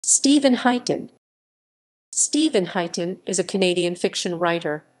Stephen Heighton. Stephen Heighton is a Canadian fiction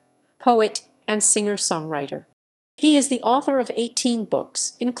writer, poet, and singer-songwriter. He is the author of 18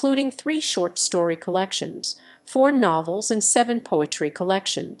 books, including 3 short story collections, 4 novels, and 7 poetry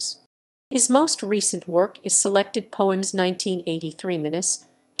collections. His most recent work is Selected Poems 1983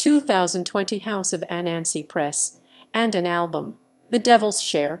 2020 House of Anansi Press, and an album, The Devil's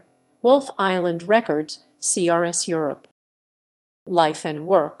Share, Wolfe Island Records, CRS Europe. Life and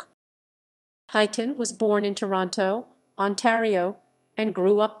work. Heighton was born in Toronto, Ontario, and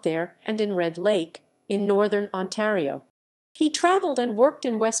grew up there and in Red Lake, in northern Ontario. He traveled and worked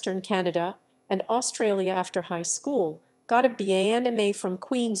in Western Canada and Australia after high school, got a BA and MA from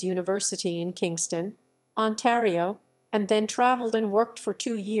Queen's University in Kingston, Ontario, and then traveled and worked for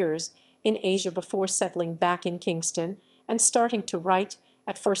 2 years in Asia before settling back in Kingston and starting to write,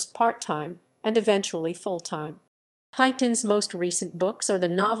 at first part-time and eventually full-time. Heighton's most recent books are the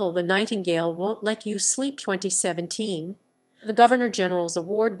novel The Nightingale Won't Let You Sleep 2017, the Governor General's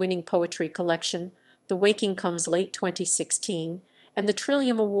award-winning poetry collection The Waking Comes Late 2016, and the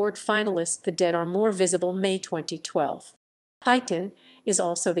Trillium Award finalist The Dead Are More Visible May 2012. Heighton is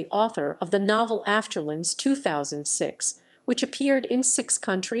also the author of the novel Afterlands 2006, which appeared in 6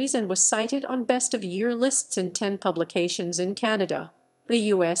 countries and was cited on Best of Year lists in 10 publications in Canada, the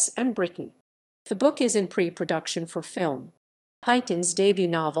US, and Britain. The book is in pre-production for film. Heighton's debut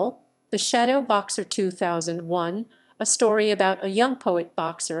novel, The Shadow Boxer 2001, a story about a young poet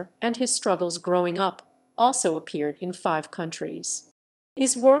boxer and his struggles growing up, also appeared in 5 countries.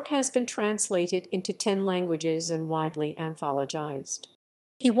 His work has been translated into 10 languages and widely anthologized.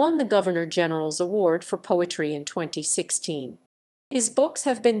 He won the Governor General's Award for Poetry in 2016. His books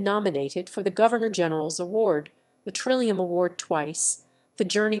have been nominated for the Governor General's Award, the Trillium Award twice, the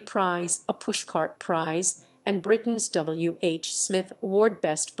Journey Prize, a Pushcart Prize, and Britain's W. H. Smith Award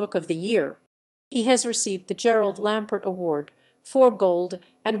Best Book of the Year. He has received the Gerald Lampert Award, 4 Gold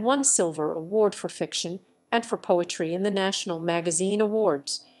and 1 Silver Award for fiction and for poetry in the National Magazine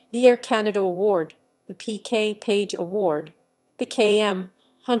Awards, the Air Canada Award, the P.K. Page Award, the K.M.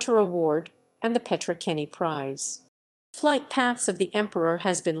 Hunter Award, and the Petra Kenny Prize. Flight Paths of the Emperor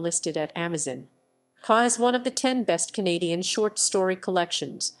has been listed at Amazon as one of the 10 best Canadian short story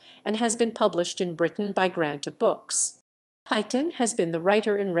collections and has been published in Britain by Granta Books. Heighton has been the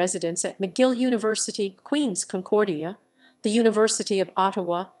writer-in-residence at McGill University, Queen's Concordia, the University of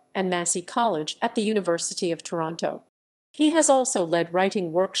Ottawa, and Massey College at the University of Toronto. He has also led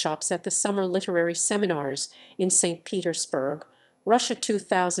writing workshops at the Summer Literary Seminars in St. Petersburg, Russia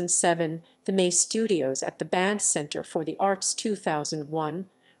 2007, the May Studios at the Band Center for the Arts 2001,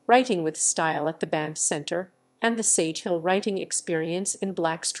 Writing with Style at the Band Center, and the Sage Hill Writing Experience in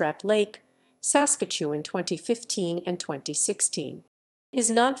Blackstrap Lake, Saskatchewan 2015 and 2016.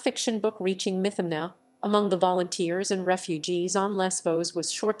 His nonfiction book Reaching Mythimna, Among the Volunteers and Refugees on Lesbos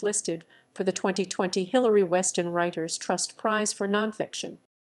was shortlisted for the 2020 Hillary Weston Writers' Trust Prize for Nonfiction.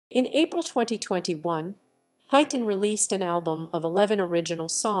 In April 2021, Heighton released an album of 11 original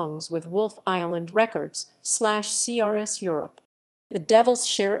songs with Wolfe Island Records /CRS Europe. The Devil's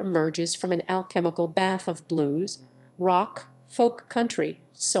Share emerges from an alchemical bath of blues, rock, folk country,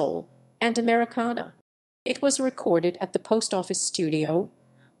 soul, and Americana. It was recorded at the Post Office Studio,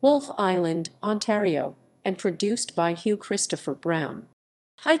 Wolfe Island, Ontario, and produced by Hugh Christopher Brown.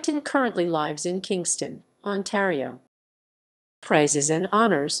 Heighton currently lives in Kingston, Ontario. Prizes and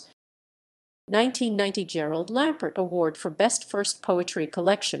honors. 1990 Gerald Lampert Award for Best First Poetry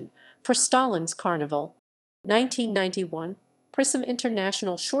Collection for Stalin's Carnival. 1991 Prism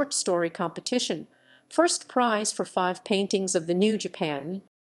International Short Story Competition, first prize for 5 paintings of the New Japan.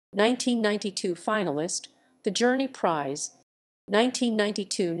 1992 finalist, the Journey Prize.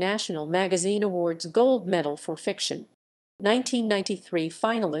 1992 National Magazine Awards Gold Medal for Fiction. 1993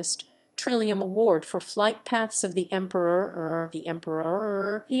 finalist, Trillium Award for Flight Paths of the Emperor, the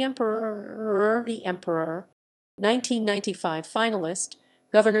Emperor, the Emperor, the Emperor. 1995 finalist,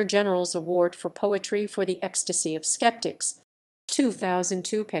 Governor General's Award for Poetry for the Ecstasy of Skeptics.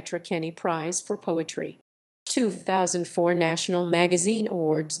 2002 Petra Kenny Prize for Poetry. 2004 National Magazine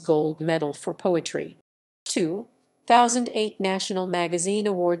Awards Gold Medal for Poetry. 2008 National Magazine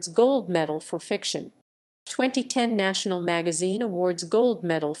Awards Gold Medal for Fiction. 2010 National Magazine Awards Gold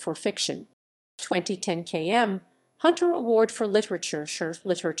Medal for Fiction. 2010 KM Hunter Award for Literature,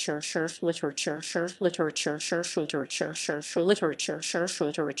 Literature, Literature, Literature, Literature, Literature, Literature, Literature,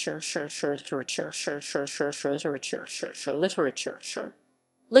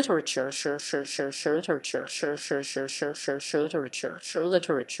 Literature,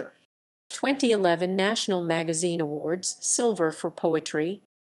 Literature. 2011 National Magazine Awards Silver for Poetry.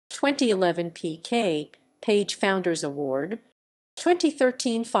 2011 PK Page Founders Award,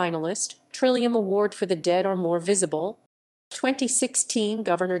 2013 finalist, Trillium Award for the Dead Are More Visible, 2016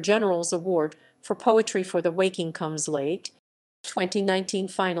 Governor General's Award for Poetry for the Waking Comes Late, 2019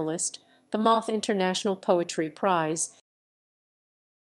 finalist, the Moth International Poetry Prize,